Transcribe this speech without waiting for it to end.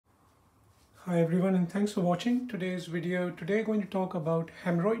Hi everyone, and thanks for watching today's video. Today I'm going to talk about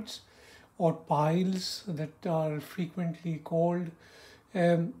hemorrhoids or piles that are frequently called.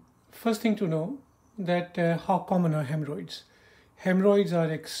 Um, First thing to know that how common are hemorrhoids? Hemorrhoids are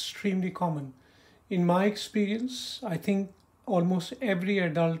extremely common. In my experience, I think almost every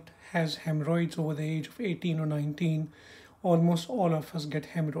adult has hemorrhoids over the age of 18 or 19. Almost all of us get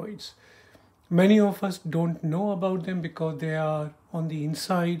hemorrhoids. Many of us don't know about them because they are on the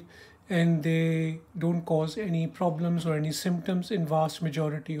inside and they don't cause any problems or any symptoms in vast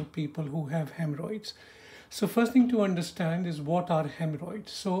majority of people who have hemorrhoids. So first thing to understand is what are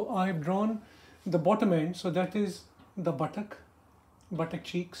hemorrhoids. So I've drawn the bottom end, so that is the buttock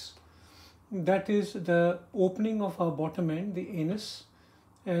cheeks. That is the opening of our bottom end, the anus,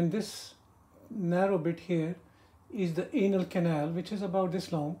 and this narrow bit here is the anal canal, which is about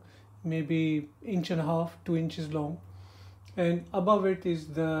this long, maybe inch and a half, 2 inches long, and above it is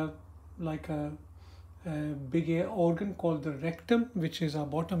the like a big organ called the rectum, which is our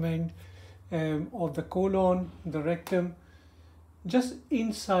bottom end of the colon, the rectum. Just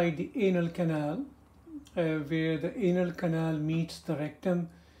inside the anal canal, where the anal canal meets the rectum,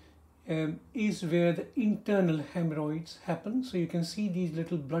 is where the internal hemorrhoids happen. So you can see these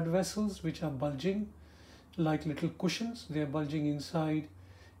little blood vessels which are bulging like little cushions. They are bulging inside.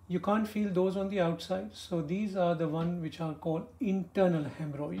 You can't feel those on the outside. So these are the ones which are called internal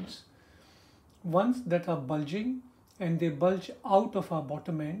hemorrhoids. Ones that are bulging and they bulge out of our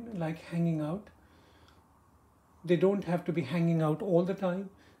bottom end, like hanging out. They don't have to be hanging out all the time.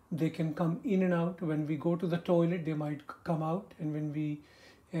 They can come in and out. When we go to the toilet, they might come out, and when we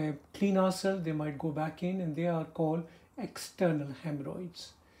clean ourselves, they might go back in, and they are called external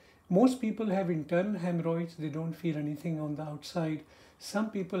hemorrhoids. Most people have internal hemorrhoids. They don't feel anything on the outside.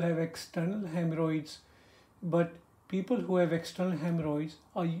 Some people have external hemorrhoids, but people who have external hemorrhoids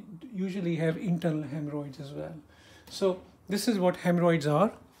usually have internal hemorrhoids as well. So this is what hemorrhoids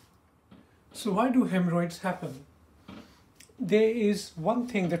are. So why do hemorrhoids happen? There is one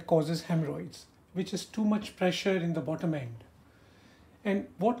thing that causes hemorrhoids, which is too much pressure in the bottom end. And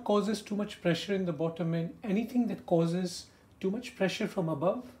what causes too much pressure in the bottom end? Anything that causes too much pressure from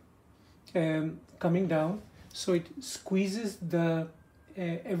above coming down, so it squeezes the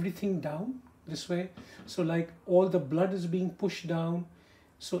everything down this way. So like all the blood is being pushed down.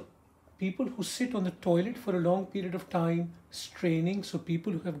 So people who sit on the toilet for a long period of time, straining, so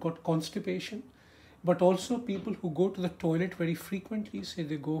people who have got constipation, but also people who go to the toilet very frequently, say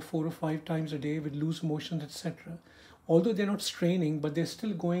they go 4 or 5 times a day with loose motions, etc. Although they're not straining, but they're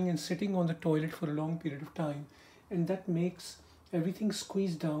still going and sitting on the toilet for a long period of time, and that makes everything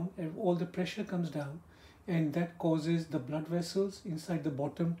squeeze down and all the pressure comes down, and that causes the blood vessels inside the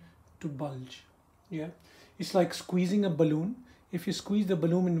bottom to bulge. Yeah, it's like squeezing a balloon. If you squeeze the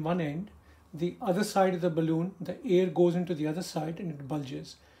balloon in one end, the other side of the balloon, the air goes into the other side and it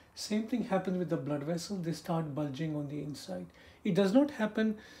bulges. Same thing happens with the blood vessels. They start bulging on the inside. It does not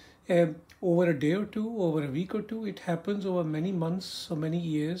happen over a day or two, over a week or two. It happens over many months or many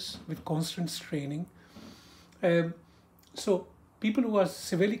years with constant straining. So people who are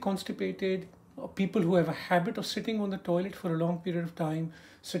severely constipated, or people who have a habit of sitting on the toilet for a long period of time,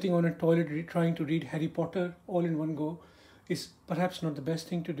 sitting on a toilet trying to read Harry Potter all in one go, is perhaps not the best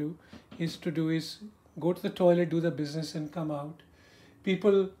thing to do. Is go to the toilet, do the business, and come out.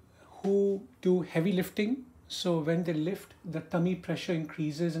 People who do heavy lifting, so when they lift, the tummy pressure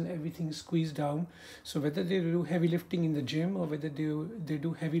increases and everything is squeezed down. So whether they do heavy lifting in the gym or whether they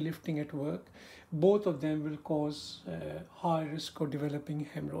do heavy lifting at work, both of them will cause high risk of developing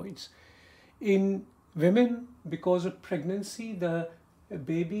hemorrhoids. In women, because of pregnancy, the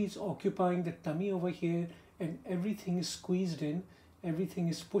baby is occupying the tummy over here and everything is squeezed in, everything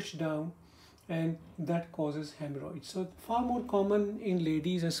is pushed down, and that causes hemorrhoids. So far more common in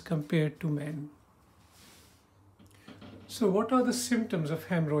ladies as compared to men. So what are the symptoms of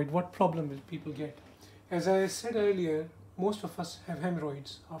hemorrhoid? What problem will people get? As I said earlier, most of us have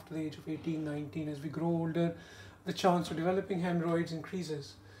hemorrhoids after the age of 18, 19. As we grow older, the chance of developing hemorrhoids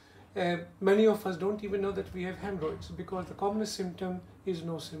increases. Many of us don't even know that we have hemorrhoids because the commonest symptom is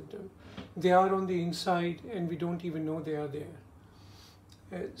no symptom. They are on the inside and we don't even know they are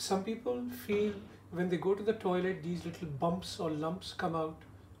there. Some people feel when they go to the toilet, these little bumps or lumps come out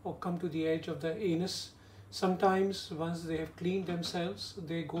or come to the edge of the anus. Sometimes once they have cleaned themselves,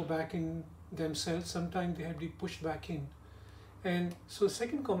 they go back in themselves. Sometimes they have to be pushed back in. And so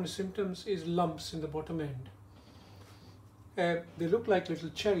second common symptoms is lumps in the bottom end. They look like little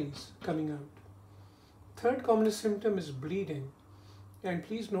cherries coming out. Third common symptom is bleeding. And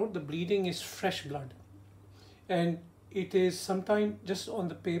please note, the bleeding is fresh blood. And it is sometimes just on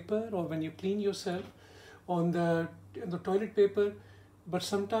the paper, or when you clean yourself on the toilet paper, but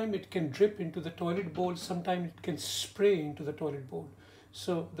sometimes it can drip into the toilet bowl, sometimes it can spray into the toilet bowl.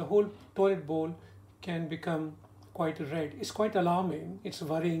 So the whole toilet bowl can become quite red. It's quite alarming, it's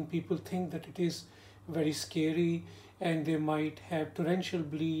worrying. People think that it is very scary and they might have torrential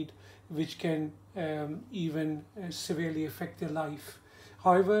bleed, which can even severely affect their life.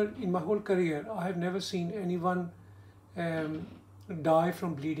 However, in my whole career, I have never seen anyone die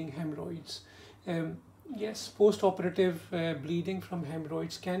from bleeding hemorrhoids. Yes, post-operative bleeding from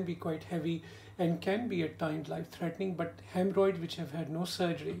hemorrhoids can be quite heavy and can be at times life-threatening, but hemorrhoids which have had no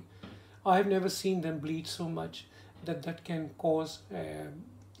surgery, I have never seen them bleed so much that can cause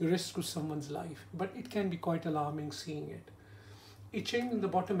risk to someone's life. But it can be quite alarming seeing it. Itching in the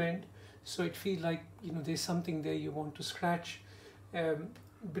bottom end, so it feels like there's something there you want to scratch.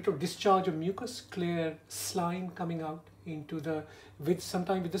 Bit of discharge of mucus, clear slime coming out into the,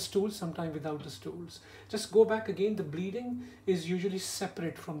 sometimes with the stools, sometimes without the stools. Just go back again, the bleeding is usually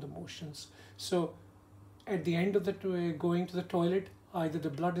separate from the motions. So at the end of the going to the toilet, either the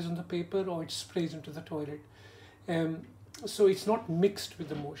blood is on the paper or it sprays into the toilet. So it's not mixed with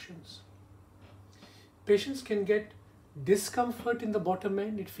the motions. Patients can get discomfort in the bottom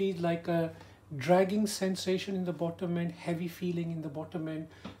end. It feels like a dragging sensation in the bottom end, heavy feeling in the bottom end.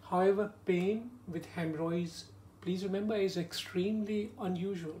 However, pain with hemorrhoids, please remember, is extremely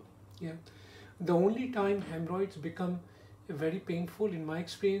unusual. Yeah, the only time hemorrhoids become very painful in my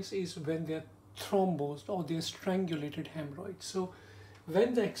experience is when they're thrombosed or they're strangulated hemorrhoids. So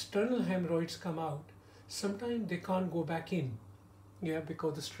when the external hemorrhoids come out, sometimes they can't go back in, yeah,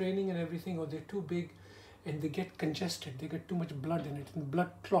 because the straining and everything, or they're too big and they get congested, they get too much blood in it and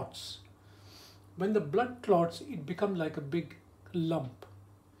blood clots. When the blood clots, it becomes like a big lump.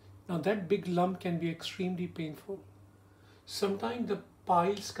 Now that big lump can be extremely painful. Sometimes the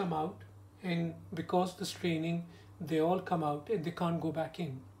piles come out, and because the straining, they all come out and they can't go back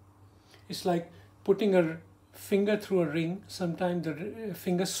in. It's like putting a finger through a ring. Sometimes the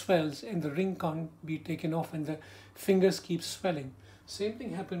finger swells and the ring can't be taken off and the fingers keep swelling. Same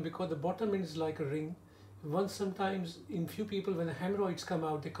thing happens because the bottom end is like a ring. Once sometimes in few people, when the hemorrhoids come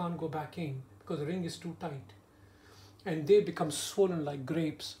out, they can't go back in because the ring is too tight. And they become swollen like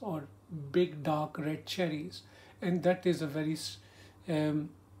grapes or big dark red cherries. And that is a very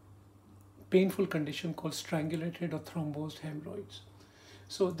painful condition called strangulated or thrombosed hemorrhoids.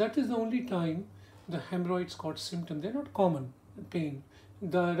 So that is the only time the hemorrhoids cause symptoms. They're not common pain.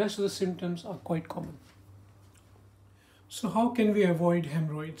 The rest of the symptoms are quite common. So how can we avoid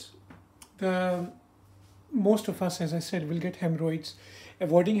hemorrhoids? Most of us, as I said, will get hemorrhoids.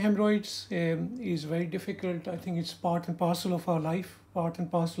 Avoiding hemorrhoids is very difficult. I think it's part and parcel of our life, part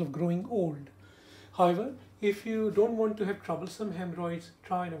and parcel of growing old. However, if you don't want to have troublesome hemorrhoids,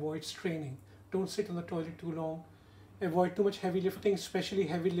 try and avoid straining. Don't sit on the toilet too long. Avoid too much heavy lifting, especially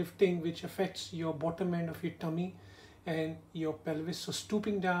heavy lifting which affects your bottom end of your tummy and your pelvis. So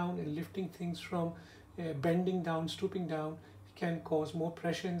stooping down and lifting things from bending down, stooping down can cause more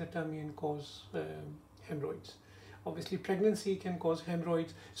pressure in the tummy and cause hemorrhoids. Obviously, pregnancy can cause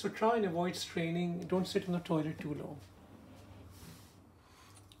hemorrhoids. So try and avoid straining. Don't sit on the toilet too long.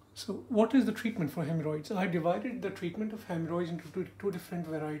 So what is the treatment for hemorrhoids? I divided the treatment of hemorrhoids into two different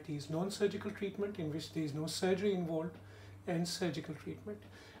varieties. Non-surgical treatment, in which there is no surgery involved, and surgical treatment.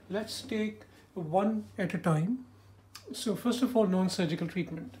 Let's take one at a time. So first of all, non-surgical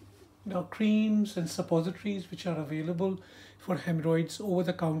treatment. Now, creams and suppositories which are available for hemorrhoids over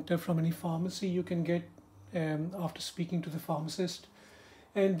the counter from any pharmacy you can get after speaking to the pharmacist.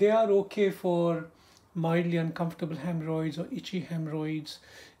 And they are okay for mildly uncomfortable hemorrhoids or itchy hemorrhoids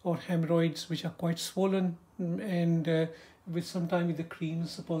or hemorrhoids which are quite swollen, and with sometimes with the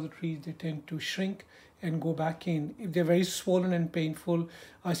creams, suppositories, they tend to shrink and go back in. If they're very swollen and painful,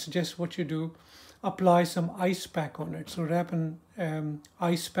 I suggest what you do, apply some ice pack on it. So wrap an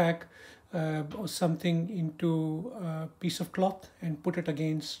ice pack or something into a piece of cloth and put it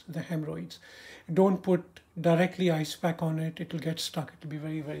against the hemorrhoids. Don't put directly ice pack on it, it will get stuck, it will be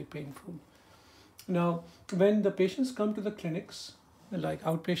very, very painful. Now, when the patients come to the clinics, like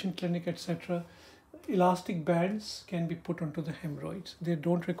outpatient clinic, etc., elastic bands can be put onto the hemorrhoids. They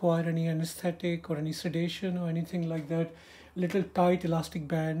don't require any anesthetic or any sedation or anything like that. Little tight elastic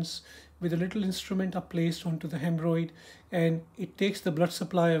bands with a little instrument are placed onto the hemorrhoid, and it takes the blood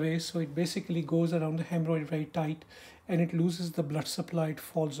supply away. So it basically goes around the hemorrhoid very tight and it loses the blood supply. It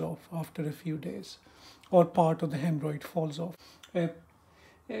falls off after a few days, or part of the hemorrhoid falls off.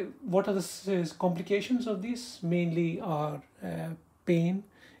 What are the complications of this? Mainly are pain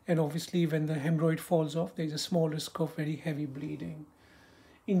And obviously when the hemorrhoid falls off, there's a small risk of very heavy bleeding.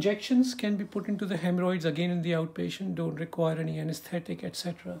 Injections can be put into the hemorrhoids again in the outpatient, don't require any anesthetic,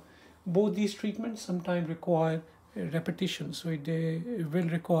 etc. Both these treatments sometimes require repetition, so they will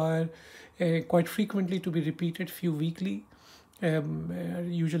require quite frequently to be repeated, few weekly,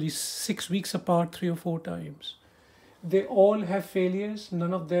 usually 6 weeks apart, 3 or 4 times. They all have failures,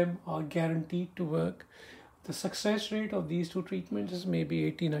 none of them are guaranteed to work. The success rate of these two treatments is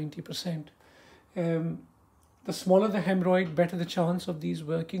maybe 80–90%. The smaller the hemorrhoid, better the chance of these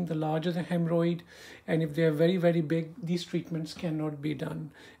working. The larger the hemorrhoid, and if they are very, very big, these treatments cannot be done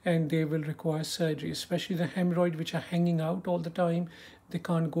and they will require surgery, especially the hemorrhoid which are hanging out all the time. They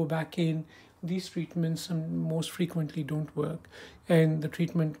can't go back in. These treatments most frequently don't work, and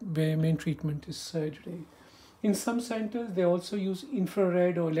the main treatment is surgery. In some centers, they also use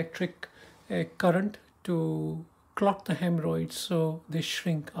infrared or electric current to clot the hemorrhoids, so they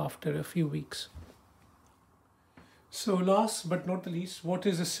shrink after a few weeks. So last but not the least, what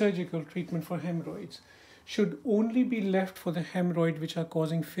is a surgical treatment for hemorrhoids? Should only be left for the hemorrhoid which are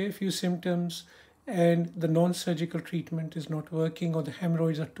causing fair few symptoms and the non-surgical treatment is not working, or the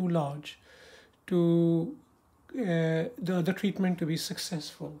hemorrhoids are too large to the other treatment to be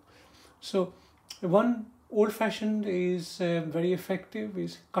successful. So one old-fashioned is very effective,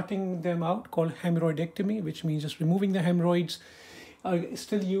 is cutting them out, called hemorrhoidectomy, which means just removing the hemorrhoids.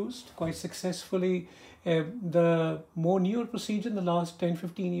 Still used quite successfully. The more newer procedure in the last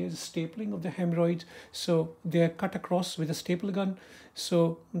 10–15 years is stapling of the hemorrhoids. So they are cut across with a staple gun.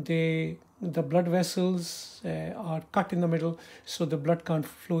 So the blood vessels are cut in the middle, so the blood can't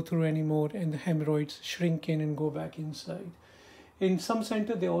flow through anymore, and the hemorrhoids shrink in and go back inside. In some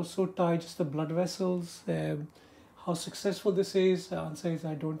center, they also tie just the blood vessels. How successful this is, the answer is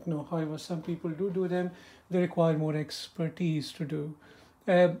I don't know. However, some people do them. They require more expertise to do.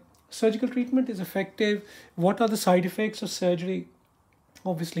 Surgical treatment is effective. What are the side effects of surgery?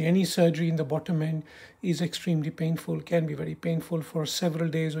 Obviously, any surgery in the bottom end is extremely painful, can be very painful for several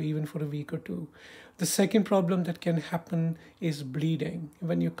days or even for a week or two. The second problem that can happen is bleeding.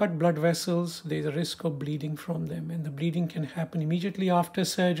 When you cut blood vessels, there's a risk of bleeding from them, and the bleeding can happen immediately after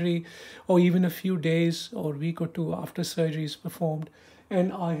surgery or even a few days or a week or two after surgery is performed.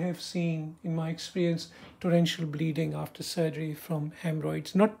 And I have seen, in my experience, torrential bleeding after surgery from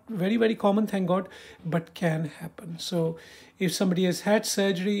hemorrhoids. Not very, very common, thank God, but can happen. So if somebody has had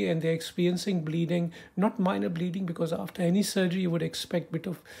surgery and they're experiencing bleeding, not minor bleeding, because after any surgery, you would expect a bit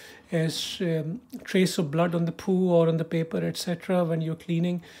of trace of blood on the poo or on the paper, etc. when you're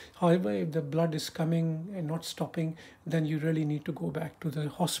cleaning. However, if the blood is coming and not stopping, then you really need to go back to the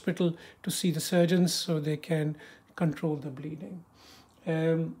hospital to see the surgeons so they can control the bleeding.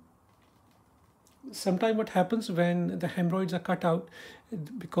 Sometimes what happens when the hemorrhoids are cut out,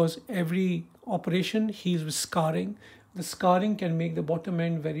 because every operation heals with scarring, the scarring can make the bottom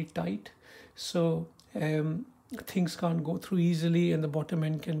end very tight, so things can't go through easily, and the bottom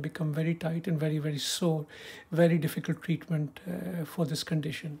end can become very tight and very, very sore. Very difficult treatment for this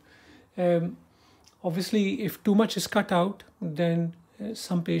condition. Obviously, if too much is cut out, then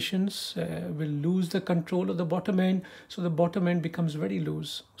some patients will lose the control of the bottom end, so the bottom end becomes very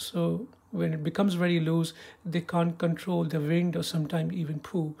loose. So when it becomes very loose, they can't control the wind or sometimes even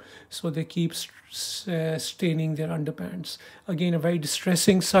poo, so they keep staining their underpants. Again, a very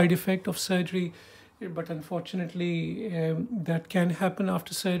distressing side effect of surgery, but unfortunately that can happen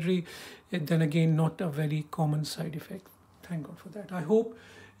after surgery. Then again, not a very common side effect. Thank God for that. I hope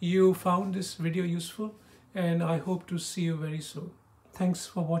you found this video useful, and I hope to see you very soon. Thanks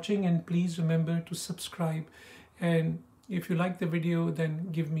for watching, and please remember to subscribe, and if you like the video, then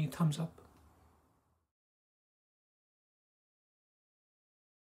give me a thumbs up.